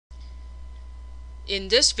In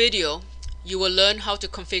this video, you will learn how to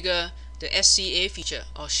configure the SCA feature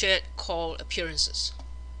or Shared Call Appearances.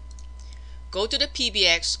 Go to the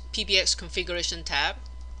PBX Configuration tab.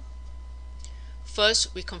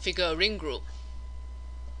 First, we configure a ring group.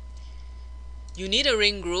 You need a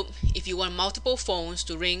ring group if you want multiple phones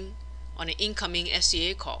to ring on an incoming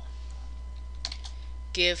SCA call.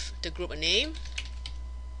 Give the group a name.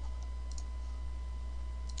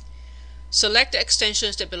 Select the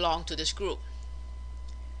extensions that belong to this group.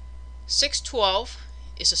 612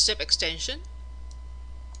 is a SIP extension.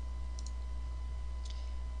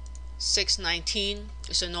 619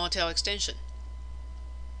 is a Nortel extension.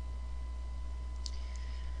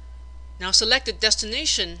 Now select the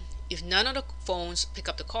destination if none of the phones pick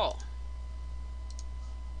up the call.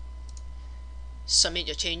 Submit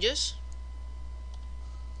your changes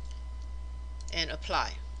and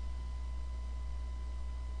apply.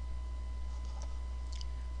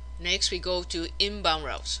 Next, we go to Inbound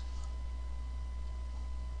Routes.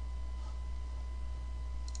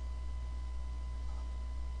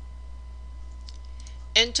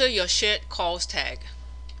 Enter your shared calls tag.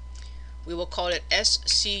 We will call it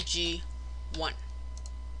SCG1.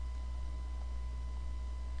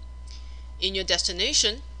 In your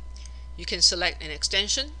destination, you can select an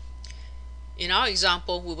extension. In our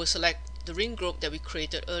example, we will select the ring group that we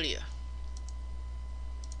created earlier.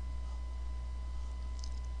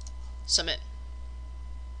 Submit.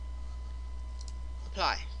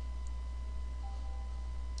 Apply.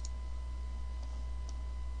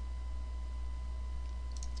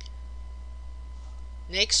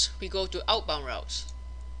 Next, we go to Outbound Routes.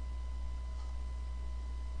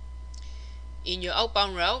 In your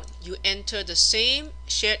Outbound Route, you enter the same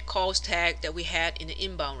shared calls tag that we had in the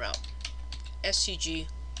Inbound Route,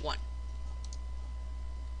 SCG1.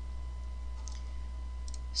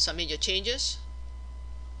 Submit your changes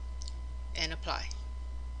and apply.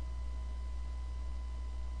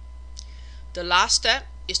 The last step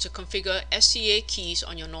is to configure SCA keys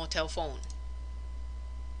on your Nortel phone.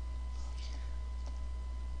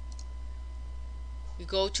 We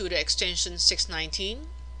go to the extension 619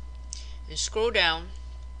 and scroll down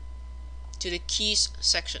to the keys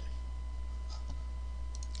section.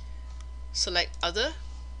 Select Other.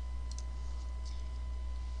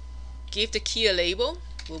 Give the key a label.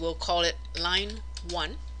 We will call it line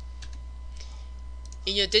 1.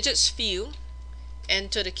 In your digits field,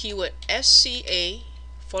 enter the keyword SCA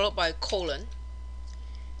followed by a colon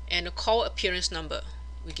and the call appearance number.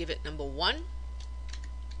 We give it number 1.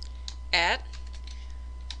 Add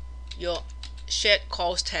your shared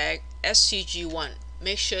calls tag SCG1.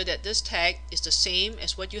 Make sure that this tag is the same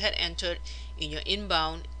as what you had entered in your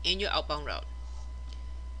inbound and your outbound route.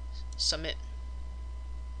 Submit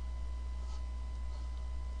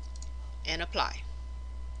and apply.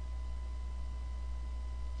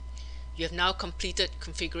 You have now completed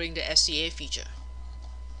configuring the SCA feature.